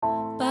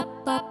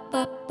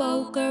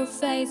Poker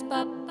face,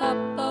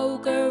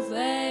 poker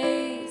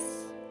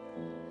face.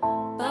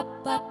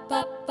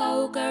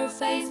 Poker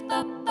face,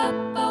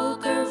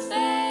 poker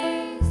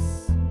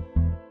face.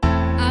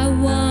 I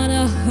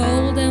wanna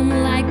hold them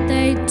like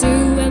they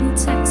do in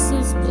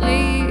Texas,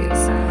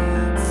 please.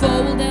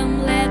 Fold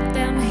them, let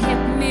them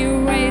hit me,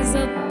 raise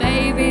up,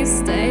 baby,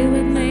 stay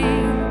with me.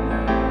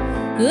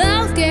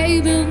 Love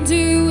gave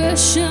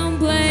intuition,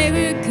 play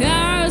the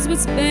cards with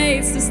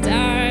spades to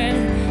start.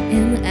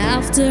 And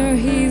after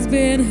he's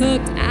been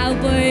hooked, I'll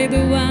play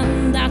the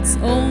one that's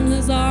on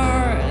his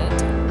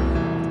heart.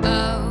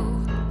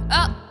 Oh,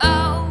 oh,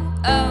 oh,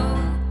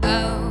 oh,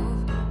 oh,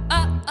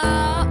 oh,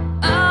 oh,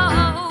 oh.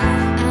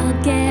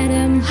 I'll get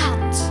him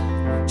hot,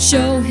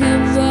 show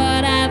him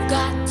what I've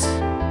got.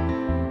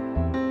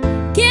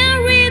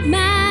 Can't read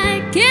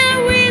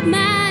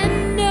my,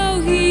 no,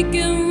 he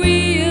can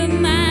read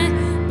my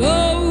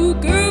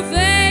poker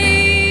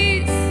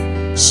face.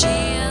 She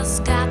has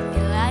got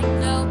me like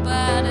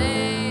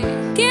nobody.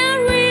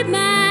 Can't read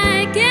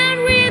my,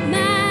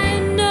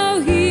 no,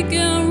 he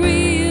can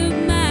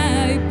read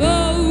my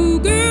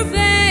poker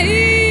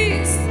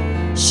face.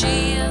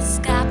 She has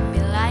got me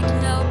like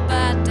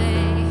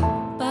nobody.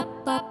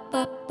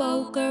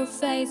 Poker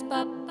face,